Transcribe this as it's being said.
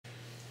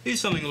Here's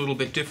something a little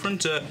bit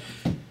different.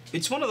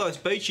 It's one of those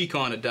beachy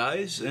kind of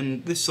days,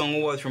 and this song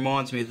always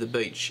reminds me of the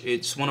beach.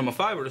 It's one of my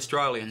favourite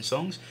Australian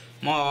songs,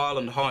 My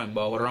Island Home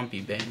by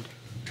Warumpi Band.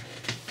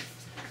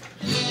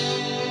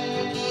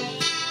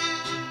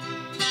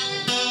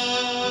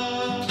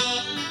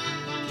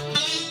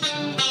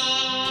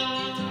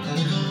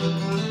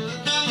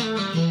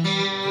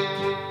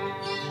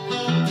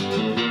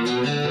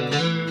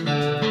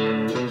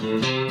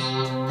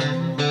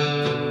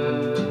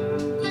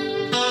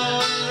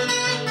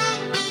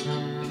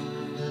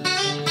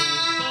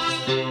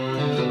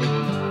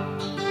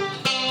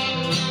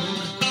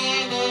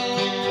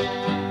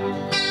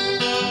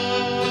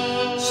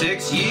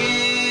 Six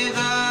years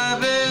I've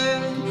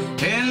been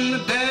in the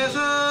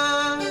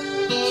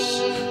deserts,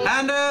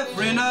 and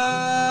every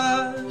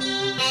night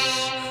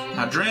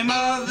I dream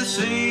of the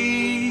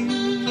sea.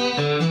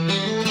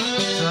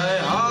 Say,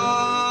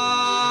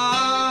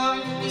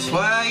 oh, it's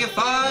where you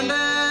find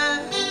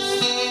it.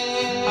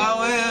 Oh,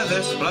 will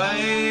this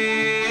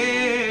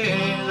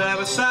place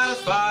ever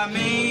satisfy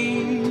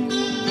me?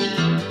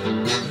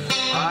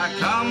 I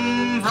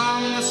come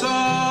from the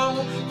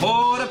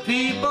saltwater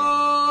people.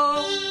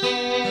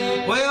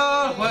 We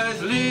always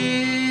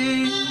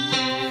live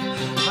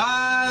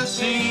by the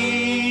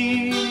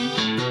sea.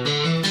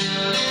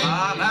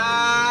 I'm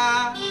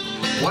out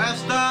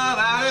west of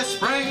Alice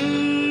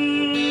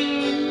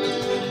Springs,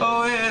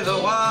 with a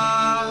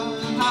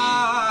wife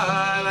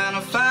and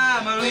a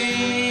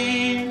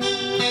family.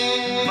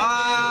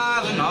 My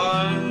island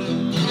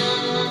home,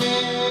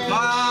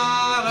 my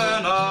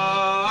island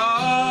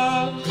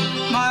home,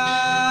 my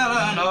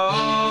island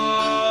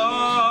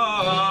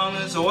home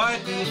is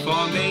waiting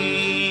for me.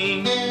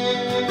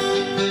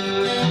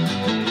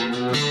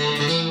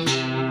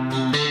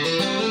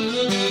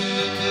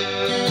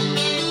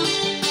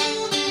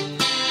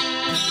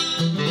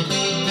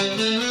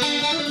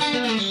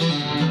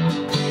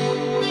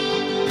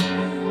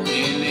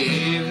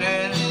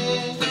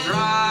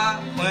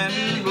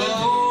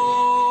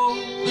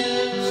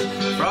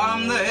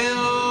 From the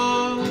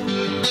hills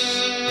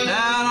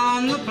down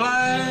on the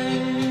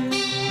plains,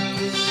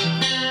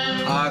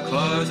 I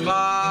close my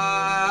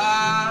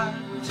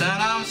eyes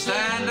and I'm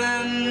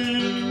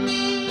standing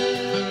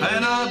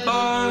in a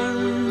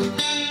boat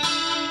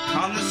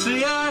on the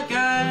sea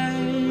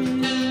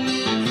again.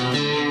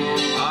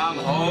 I'm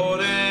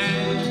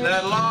holding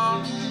that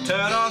long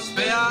turtle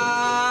spear,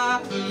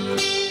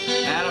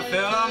 and I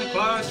feel I'm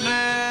close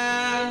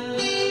now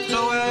to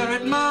where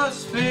it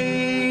must be.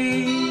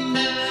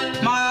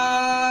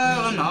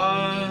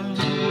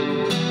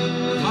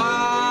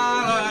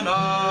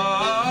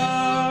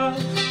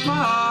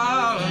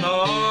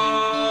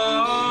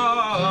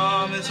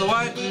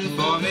 Waiting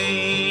for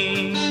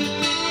me,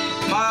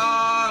 my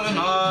island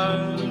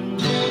home,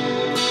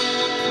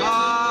 my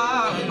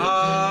island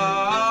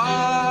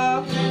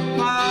home,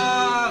 my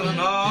island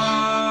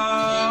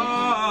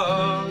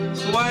home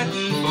is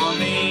waiting for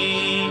me.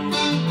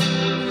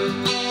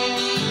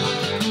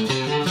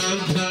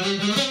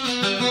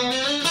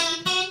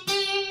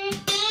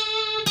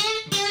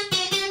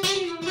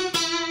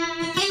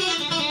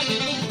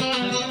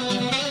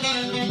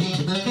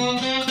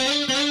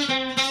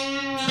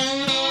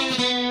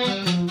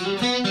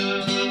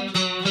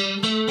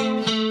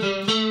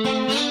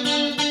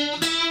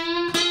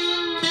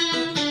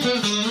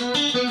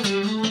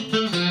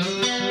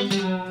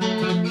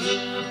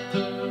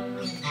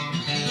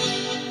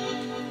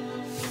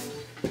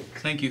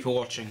 Thank you for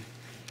watching.